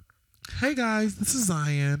Hey guys, this is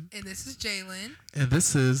Zion. And this is Jalen. And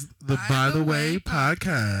this is the By the Way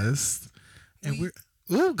podcast. And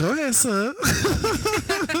we're go ahead, sir.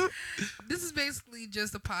 This is basically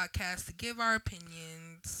just a podcast to give our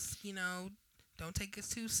opinions. Don't take us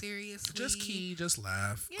too seriously. Just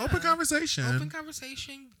laugh. Yeah. Open conversation.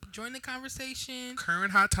 Join the conversation.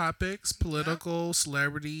 Current hot topics, political,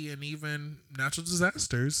 celebrity, and even natural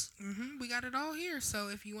disasters. We got it all here. So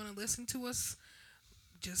if you want to listen to us,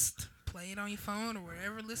 just play it on your phone or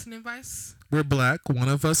whatever listening device. We're black. One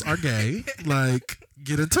of us are gay.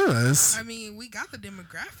 Get it to us. I mean, we got the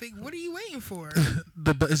demographic. What are you waiting for?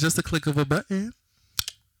 It's just a click of a button.